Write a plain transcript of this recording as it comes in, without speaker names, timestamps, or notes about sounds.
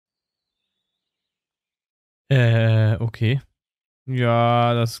Okay.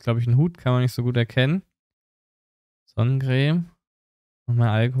 Ja, das ist, glaube ich, ein Hut, kann man nicht so gut erkennen. Sonnencreme. Nochmal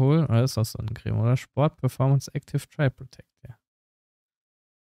Alkohol. Oder ist das Sonnencreme? Oder Sport Performance Active Dry Protect. Ja.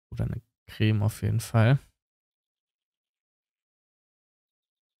 Oder eine Creme auf jeden Fall.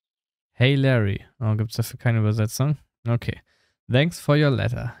 Hey Larry. Oh, gibt es dafür keine Übersetzung? Okay. Thanks for your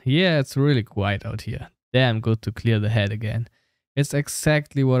letter. Yeah, it's really quiet out here. Damn good to clear the head again. It's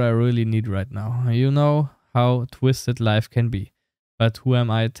exactly what I really need right now. You know how twisted life can be. But who am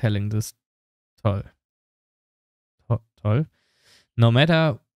I telling this toll? Toll? No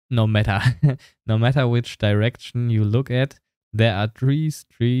matter, no matter which direction you look at, there are trees,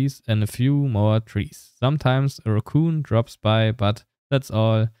 and a few more trees. Sometimes a raccoon drops by, but that's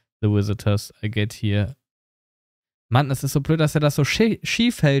all the visitors I get here. Mann, es ist so blöd, dass er das so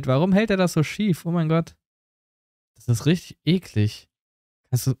schief hält. Warum hält er das so schief? Oh mein Gott. Das ist richtig eklig.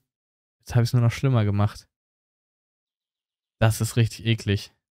 Jetzt habe ich es nur noch schlimmer gemacht. Das ist richtig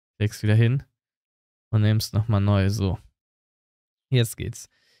eklig. Leg's wieder hin und nimm's nochmal neu. So. Jetzt geht's.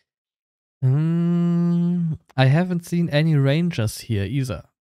 I haven't seen any rangers here either,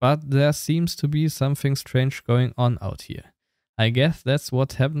 but there seems to be something strange going on out here. I guess that's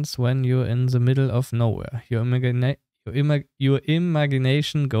what happens when you're in the middle of nowhere. Your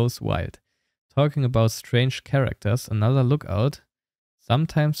imagination goes wild. Talking about strange characters, another lookout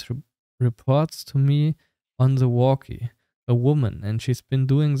sometimes reports to me on the walkie. A woman, and she's been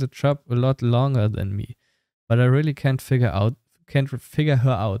doing the job a lot longer than me, but I really can't figure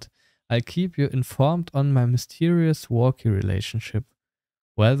her out. I'll keep you informed on my mysterious walkie relationship.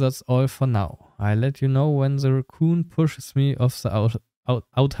 Well, that's all for now. I'll let you know when the raccoon pushes me off the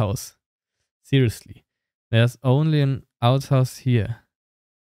outhouse. Seriously, there's only an outhouse here.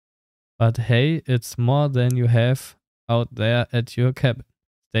 But hey, it's more than you have out there at your cabin.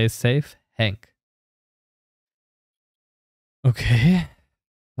 Stay safe, Hank. Okay.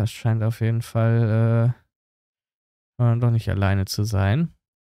 Das scheint auf jeden Fall doch nicht alleine zu sein.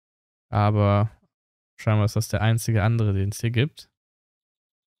 Aber scheinbar ist das der einzige andere, den es hier gibt.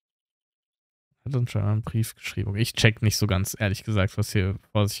 Hat uns schon einen Brief geschrieben. Ich check nicht so ganz, ehrlich gesagt, was hier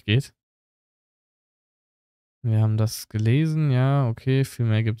vor sich geht. Wir haben das gelesen, ja, okay, viel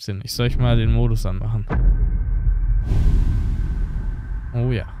mehr gibt's hier nicht. Soll ich mal den Modus anmachen?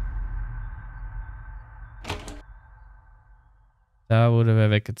 Oh ja. Da wurde wer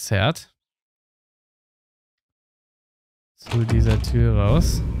weggezerrt. Zu dieser Tür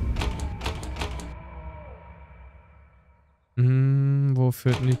raus. Wo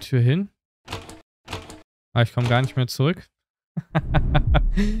führt denn die Tür hin? Ah, ich komme gar nicht mehr zurück.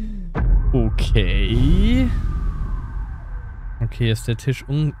 Okay. Okay, ist der Tisch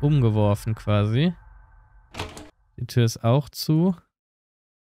umgeworfen quasi. Die Tür ist auch zu.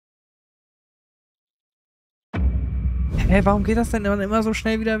 Hä, warum geht das denn immer so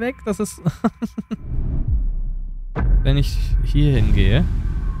schnell wieder weg? Das ist... Wenn ich hier hingehe,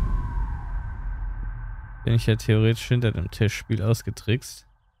 bin ich ja theoretisch hinter dem Tischspiel ausgetrickst.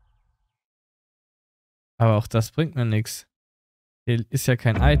 Aber auch das bringt mir nichts. Hier ist ja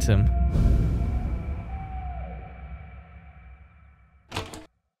kein Item.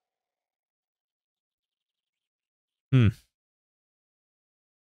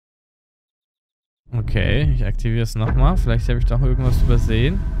 Okay, ich aktiviere es nochmal. Vielleicht habe ich doch irgendwas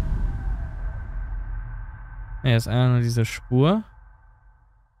übersehen. Ja, ist einfach nur diese Spur.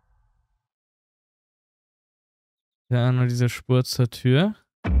 Ja, nur diese Spur zur Tür.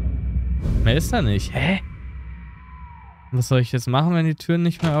 Mehr ist da nicht. Hä? Was soll ich jetzt machen, wenn die Türen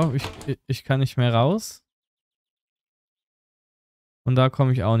nicht mehr auf... Ich kann nicht mehr raus. Und da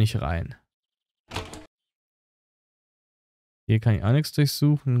komme ich auch nicht rein. Hier kann ich auch nichts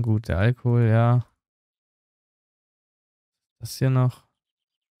durchsuchen. Gut, der Alkohol, ja. Das hier noch.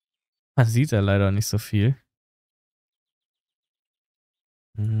 Man sieht er leider nicht so viel.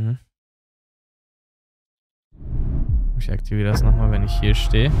 Ich aktiviere das nochmal, wenn ich hier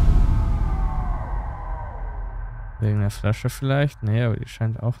stehe. Wegen der Flasche vielleicht. Nee, aber die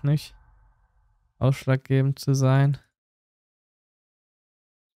scheint auch nicht ausschlaggebend zu sein.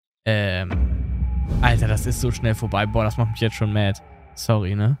 Alter, das ist so schnell vorbei. Boah, das macht mich jetzt schon mad.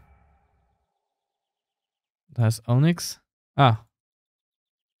 Sorry, ne? Da ist auch nichts. Ah.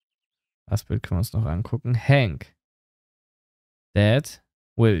 Das Bild können wir uns noch angucken. Hank. Dad.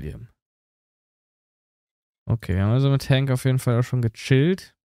 William. Okay, wir haben also mit Hank auf jeden Fall auch schon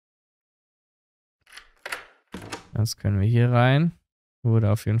gechillt. Jetzt können wir hier rein.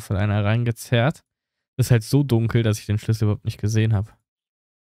 Wurde auf jeden Fall einer reingezerrt. Ist halt so dunkel, dass ich den Schlüssel überhaupt nicht gesehen habe.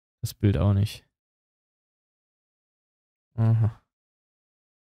 Das Bild auch nicht. Aha.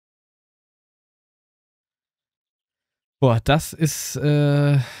 Boah, das ist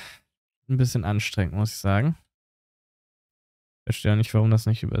ein bisschen anstrengend, muss ich sagen. Ich verstehe auch nicht, warum das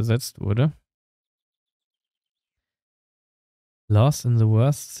nicht übersetzt wurde. Lost in the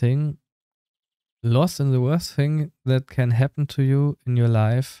worst thing that can happen to you in your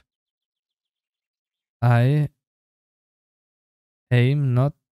life. I am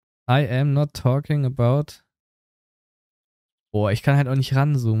not talking about. Boah, ich kann halt auch nicht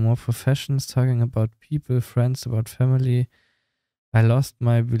ranzoomen. More professions, talking about people, friends, about family. I lost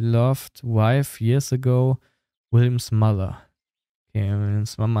my beloved wife years ago. Williams mother. Okay,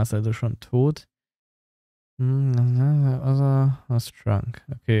 Williams Mama ist also schon tot. Also, was drunk.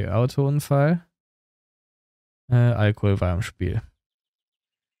 Okay, Autounfall. Alkohol war im Spiel.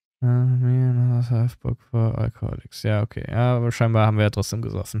 Book for alcoholics. Ja, okay. Ja, aber scheinbar haben wir ja trotzdem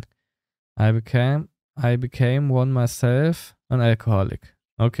gesoffen. I became one myself, an alcoholic.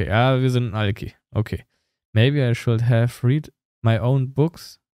 Okay, ja, wir sind ein Alki. Okay. Maybe I should have read my own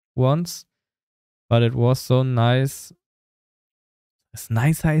books once, but it was so nice. Was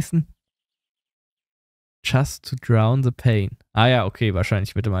nice heißen? Just to drown the pain. Ah ja, okay,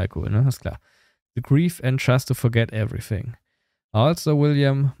 wahrscheinlich mit dem Alkohol, ne? Ist klar. The grief and just to forget everything. Also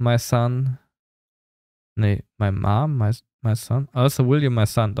William, my son. Nee, my mom, my son. Also William, my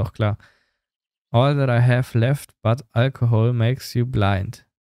son, doch klar. All that I have left but alcohol makes you blind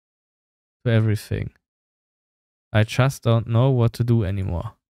to everything. I just don't know what to do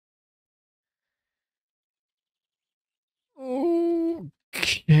anymore.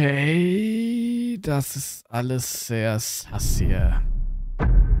 Okay, das ist alles sehr sass hier.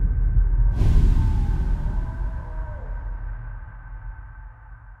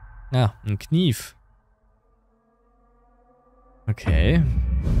 Ja, ein Knief. Okay.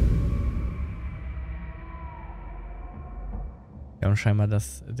 Wir haben scheinbar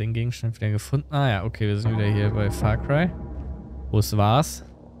den Gegenstand wieder gefunden. Ah ja, okay, wir sind wieder hier bei Far Cry. Wo es war's?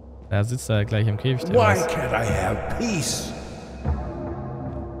 Da sitzt er gleich im Käfig. Why can't I have peace?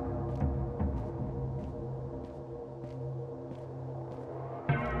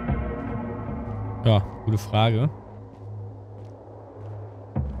 Ja, gute Frage.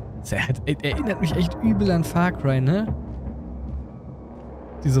 Erinnert mich echt übel an Far Cry, ne?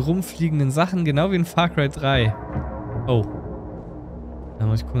 Diese rumfliegenden Sachen, genau wie in Far Cry 3. Oh. Da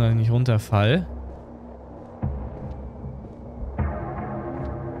muss ich gucken, dass ich nicht runterfall.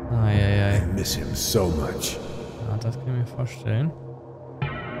 Eieiei. I miss him so much. Ja, das kann ich mir vorstellen.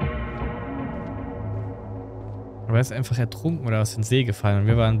 Aber er ist einfach ertrunken oder aus dem See gefallen und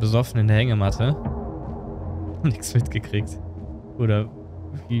wir waren besoffen in der Hängematte. Und nichts mitgekriegt. Oder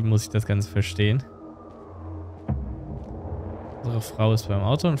wie muss ich das Ganze verstehen? Unsere Frau ist beim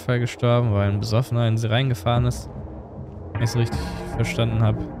Autounfall gestorben, weil ein Besoffener in sie reingefahren ist. Wenn ich es richtig verstanden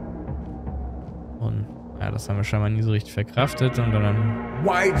habe. Und ja, das haben wir scheinbar nie so richtig verkraftet und dann...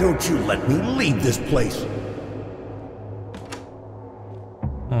 Why don't you let me leave this place?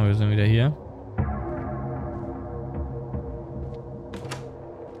 Oh, wir sind wieder hier.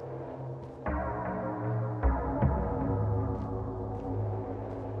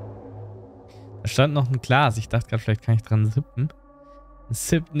 Da stand noch ein Glas. Ich dachte gerade, vielleicht kann ich dran sippen. Ein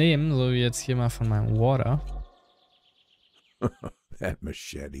Sip nehmen, so wie jetzt hier mal von meinem Water. That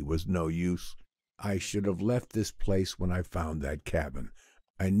machete was no use. I should have left this place when I found that cabin.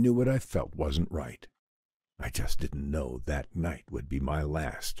 I knew what I felt wasn't right. I just didn't know that night would be my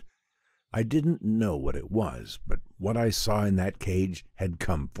last. I didn't know what it was, but what I saw in that cage had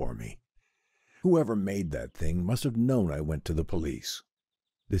come for me. Whoever made that thing must have known I went to the police.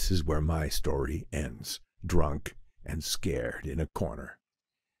 This is where my story ends, drunk and scared in a corner.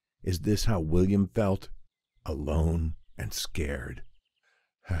 Is this how William felt? Alone and scared?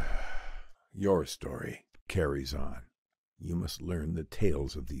 Your story carries on. You must learn the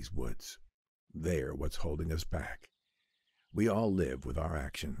tales of these woods. They're what's holding us back. We all live with our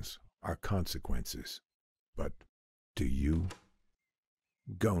actions, our consequences. But do you?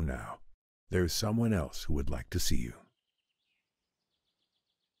 Go now. There's someone else who would like to see you.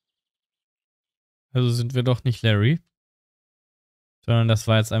 Also sind wir doch nicht Larry. Sondern das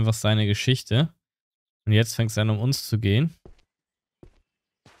war jetzt einfach seine Geschichte. Und jetzt fängt es an, um uns zu gehen.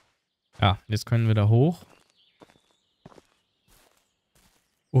 Ja, jetzt können wir da hoch.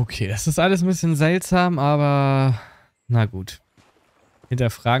 Okay, das ist alles ein bisschen seltsam, aber na gut.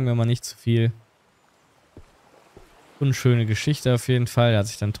 Hinterfragen wir mal nicht zu viel. Unschöne Geschichte auf jeden Fall. Er hat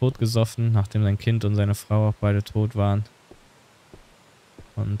sich dann totgesoffen, nachdem sein Kind und seine Frau auch beide tot waren.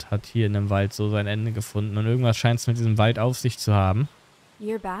 Und hat hier in dem Wald so sein Ende gefunden. Und irgendwas scheint es mit diesem Wald auf sich zu haben.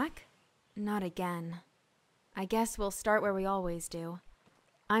 You're back? Not again. I guess we'll start where we always do.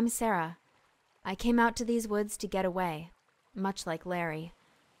 I'm Sarah. I came out to these woods to get away, much like Larry.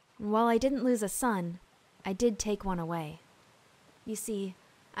 And while I didn't lose a son, I did take one away. You see,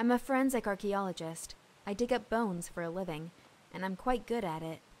 I'm a forensic archaeologist. I dig up bones for a living, and I'm quite good at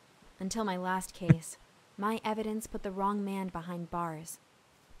it. Until my last case, my evidence put the wrong man behind bars.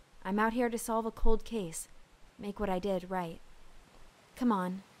 I'm out here to solve a cold case, make what I did right. Come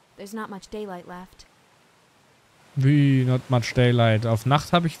on, there's not much daylight left. Wie, not much daylight. Auf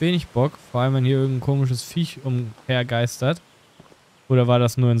Nacht habe ich wenig Bock, vor allem wenn hier irgendein komisches Viech umhergeistert. Oder war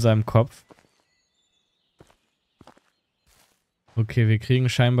das nur in seinem Kopf? Okay, wir kriegen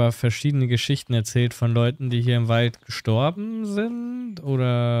scheinbar verschiedene Geschichten erzählt von Leuten, die hier im Wald gestorben sind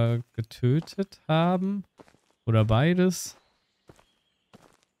oder getötet haben. Oder beides.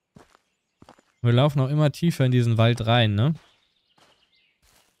 Wir laufen auch immer tiefer in diesen Wald rein, ne?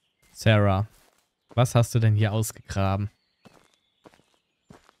 Sarah, was hast du denn hier ausgegraben?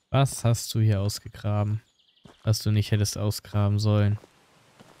 Was hast du hier ausgegraben, was du nicht hättest ausgraben sollen?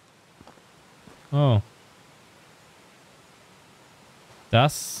 Oh.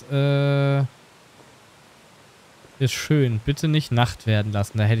 Das ist schön. Bitte nicht Nacht werden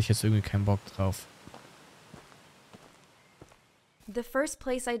lassen. Da hätte ich jetzt irgendwie keinen Bock drauf. The first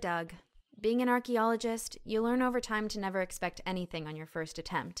place I dug. Being an archaeologist, you learn over time to never expect anything on your first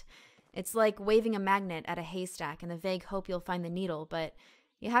attempt. It's like waving a magnet at a haystack in the vague hope you'll find the needle, but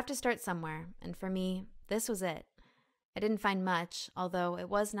you have to start somewhere, and for me, this was it. I didn't find much, although it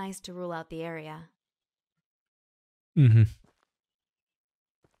was nice to rule out the area. Mhm.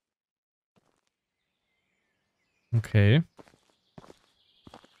 Okay.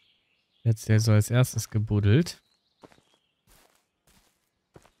 Jetzt der so als erstes gebuddelt.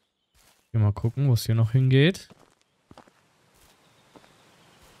 Mal gucken, wo es hier noch hingeht.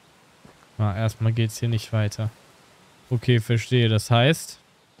 Ah, erstmal geht's hier nicht weiter. Okay, verstehe. Das heißt,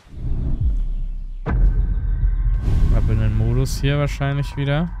 ich habe einen Modus hier wahrscheinlich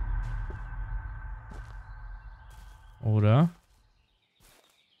wieder. Oder?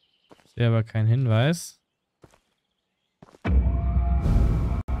 Ich sehe aber keinen Hinweis.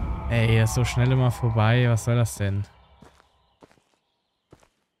 Ey, er ist so schnell immer vorbei. Was soll das denn?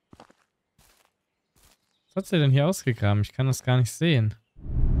 Was hat sie denn hier ausgegraben? Ich kann das gar nicht sehen.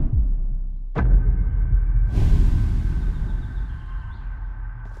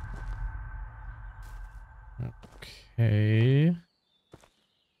 Okay.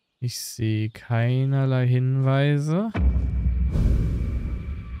 Ich sehe keinerlei Hinweise.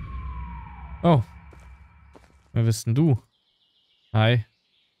 Oh. Wer bist denn du? Hi.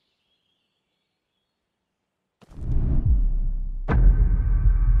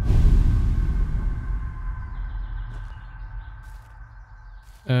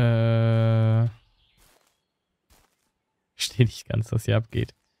 Verstehe nicht ganz, was hier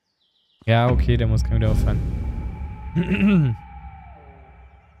abgeht. Ja, okay, der muss wieder aufhören.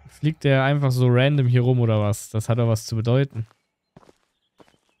 Fliegt der einfach so random hier rum oder was? Das hat doch was zu bedeuten.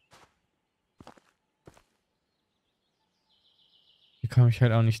 Hier komme ich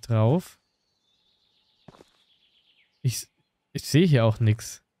halt auch nicht drauf. Ich sehe hier auch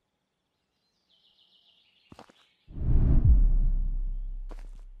nichts.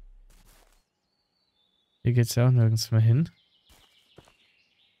 Hier geht's ja auch nirgends mehr hin.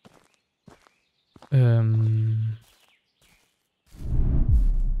 Gehe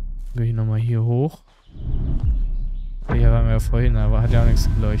ich nochmal hier hoch. Hier waren wir ja vorhin, aber hat ja auch nichts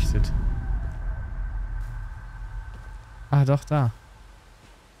geleuchtet. Ah, doch, da.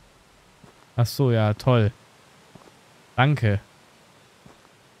 Ach so, ja, toll. Danke.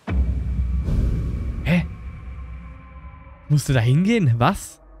 Hä? Musste da hingehen?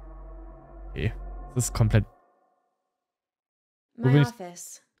 Was? Okay. Das ist komplett... My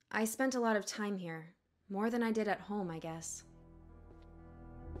office. I spent a lot of time here. More than I did at home, I guess.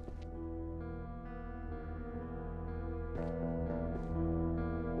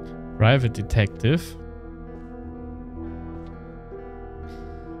 Private Detective.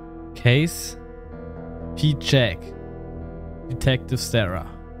 Case P. Jack. Detective Sarah.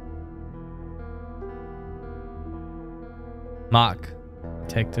 Mark.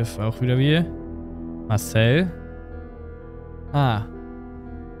 Detective auch wieder wir. Marcel. Ah.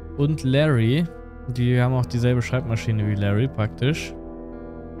 Und Larry. Die haben auch dieselbe Schreibmaschine wie Larry praktisch.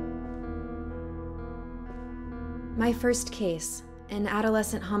 My first case, an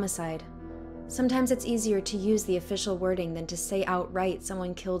adolescent homicide. Sometimes it's easier to use the official wording than to say outright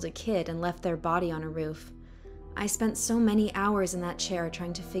someone killed a kid and left their body on a roof. I spent so many hours in that chair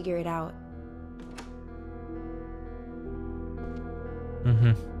trying to figure it out.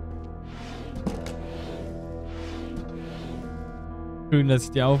 Mhm. Schön, dass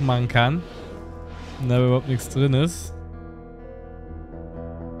ich die aufmachen kann. da überhaupt nichts drin ist.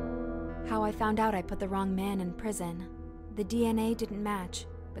 How I found out I put the wrong man in prison. The DNA didn't match,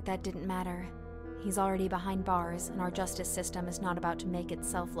 but that didn't matter. He's already behind bars, and our justice system is not about to make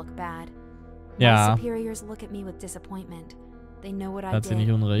itself look bad. Ja. My superiors look at me with disappointment. They know what I Hat sie did, nicht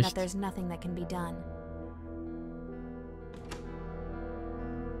and unrecht. that there's nothing that can be done.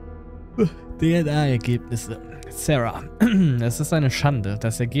 DNA-Ergebnisse. Sarah, es ist eine Schande.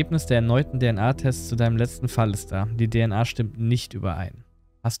 Das Ergebnis der erneuten DNA-Tests zu deinem letzten Fall ist da. Die DNA stimmt nicht überein.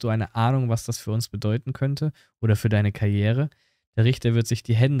 Hast du eine Ahnung, was das für uns bedeuten könnte? Oder für deine Karriere? Der Richter wird sich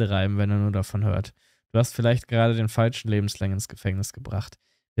die Hände reiben, wenn er nur davon hört. Du hast vielleicht gerade den falschen lebenslang ins Gefängnis gebracht.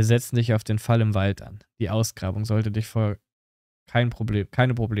 Wir setzen dich auf den Fall im Wald an. Die Ausgrabung sollte dich vor keine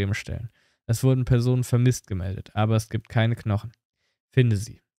Probleme stellen. Es wurden Personen vermisst gemeldet, aber es gibt keine Knochen. Finde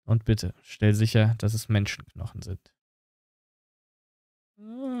sie. Und bitte, stell sicher, dass es Menschenknochen sind.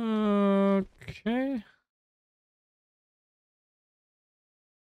 Okay.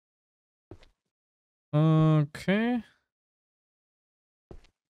 Okay.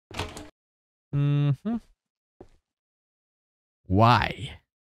 Mhm. Why?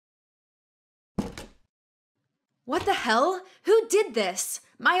 What the hell? Who did this?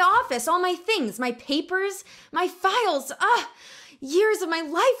 My office, all my things, my papers, my files. Years of my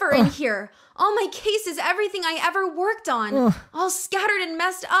life are in here. All my cases, everything I ever worked on. All scattered and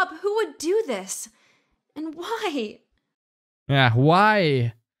messed up. Who would do this? And why? Yeah,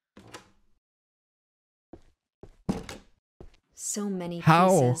 why? So many How?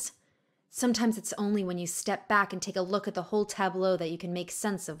 pieces. Sometimes it's only when you step back and take a look at the whole tableau that you can make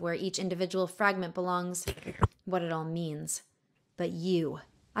sense of where each individual fragment belongs, what it all means. But you,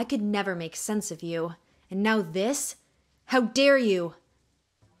 I could never make sense of you. And now this? How dare you?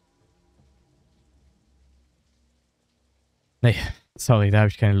 Nee, sorry, da habe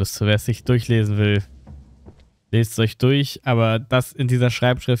ich keine Lust zu. Wer es sich durchlesen will, lest es euch durch. Aber das in dieser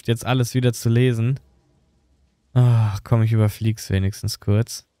Schreibschrift jetzt alles wieder zu lesen, komme ich über FELIX wenigstens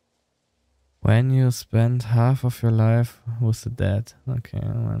kurz. When you spend half of your life with the dead. Okay.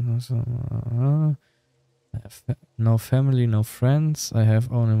 No family, no friends. I have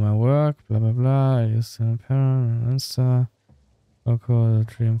only my work. Bla bla bla. I used to have a parent, an Insta. The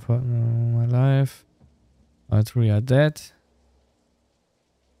dream partner of my life. All three are dead.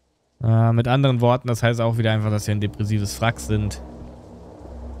 Mit anderen Worten, das heißt auch wieder einfach, dass wir ein depressives Wrack sind.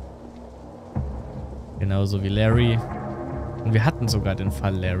 Genauso wie Larry. Und wir hatten sogar den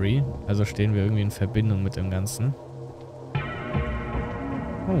Fall Larry. Also stehen wir irgendwie in Verbindung mit dem Ganzen.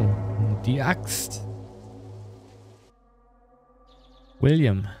 Oh, die Axt.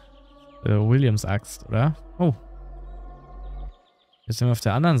 Williams Axt, oder? Oh. Jetzt sind wir auf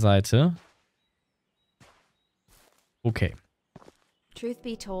der anderen Seite. Okay. Truth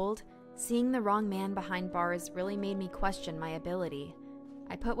be told, seeing the wrong man behind bars really made me question my ability.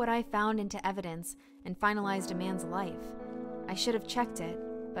 I put what I found into evidence and finalized a man's life. I should have checked it,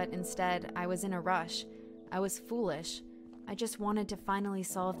 but instead I was in a rush. I was foolish. I just wanted to finally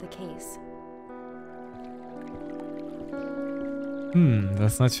solve the case.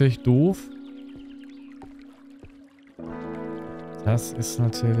 Das ist natürlich doof. Das ist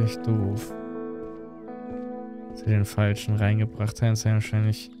natürlich doof. Dass wir den Falschen reingebracht haben, ist ja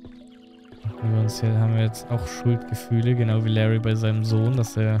wahrscheinlich... haben wir jetzt auch Schuldgefühle, genau wie Larry bei seinem Sohn,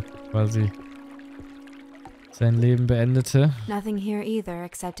 dass er quasi sein Leben beendete. Nothing here either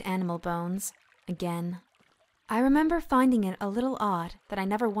except animal bones. Again. I remember finding it a little odd that I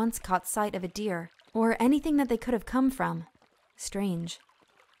never once caught sight of a deer, or anything that they could have come from. Strange.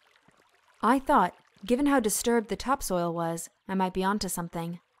 I thought, given how disturbed the topsoil was, I might be onto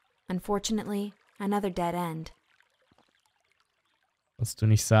something. Unfortunately, another dead end. Was du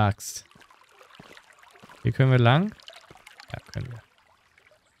nicht sagst. Hier können wir lang? Ja, können wir.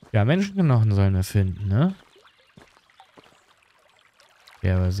 Ja, Menschenknochen sollen wir finden, ne?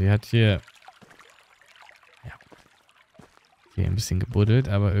 Ja, aber sie hat hier... Ja. Hier ein bisschen gebuddelt,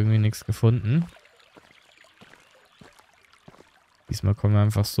 aber irgendwie nichts gefunden. Diesmal kommen wir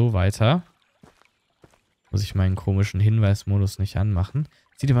einfach so weiter. Muss ich meinen komischen Hinweismodus nicht anmachen.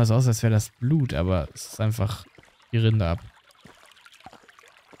 Sieht immer so aus, als wäre das Blut, aber es ist einfach die Rinde ab.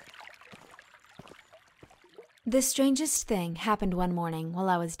 The strangest thing happened one morning while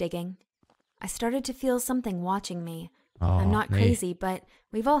I was digging. I started to feel something watching me. Oh, I'm not nee. crazy, but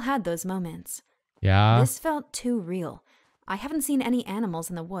we've all had those moments. Ja. This felt too real. I haven't seen any animals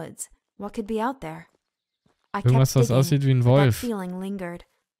in the woods. What could be out there? I Irgendwas, kept was aussieht wie ein digging, but that Wolf. feeling lingered.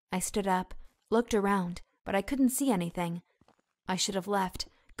 I stood up, looked around, but I couldn't see anything. I should have left,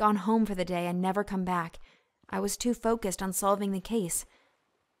 gone home for the day and never come back. I was too focused on solving the case.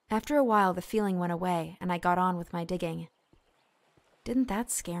 After a while, the feeling went away, and I got on with my digging. Didn't that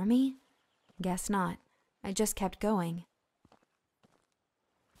scare me? Guess not. I just kept going.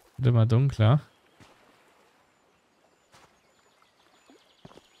 Wird immer dunkler.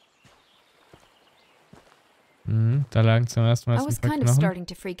 Da lagen zum ersten Mal I ein was paar kind of Knochen. starting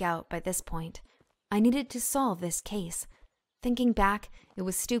to freak out by this point. I needed to solve this case. Thinking back, it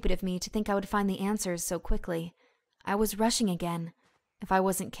was stupid of me to think I would find the answers so quickly. I was rushing again. If I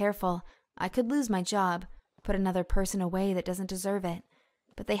wasn't careful, I could lose my job, put another person away that doesn't deserve it.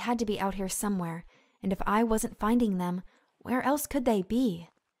 But they had to be out here somewhere, and if I wasn't finding them, where else could they be?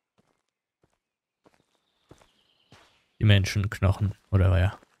 Die Menschenknochen, oder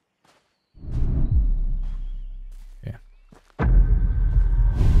ja.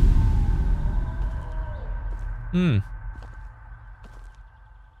 Okay.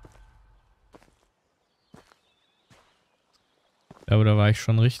 Aber da war ich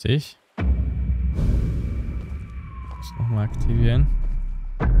schon richtig. Muss nochmal aktivieren.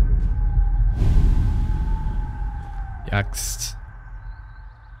 Die Axt.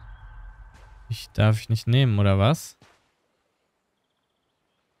 Darf ich nicht nehmen, oder was?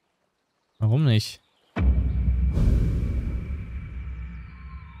 Warum nicht?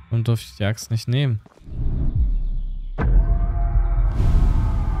 Warum durfte ich die Axt nicht nehmen?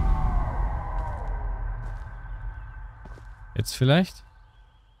 Jetzt vielleicht?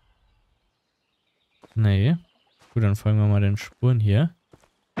 Nee. Gut, dann folgen wir mal den Spuren hier.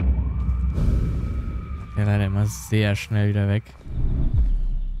 Ja, leider immer sehr schnell wieder weg.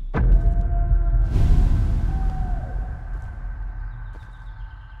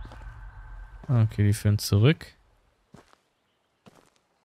 Okay, die führen zurück.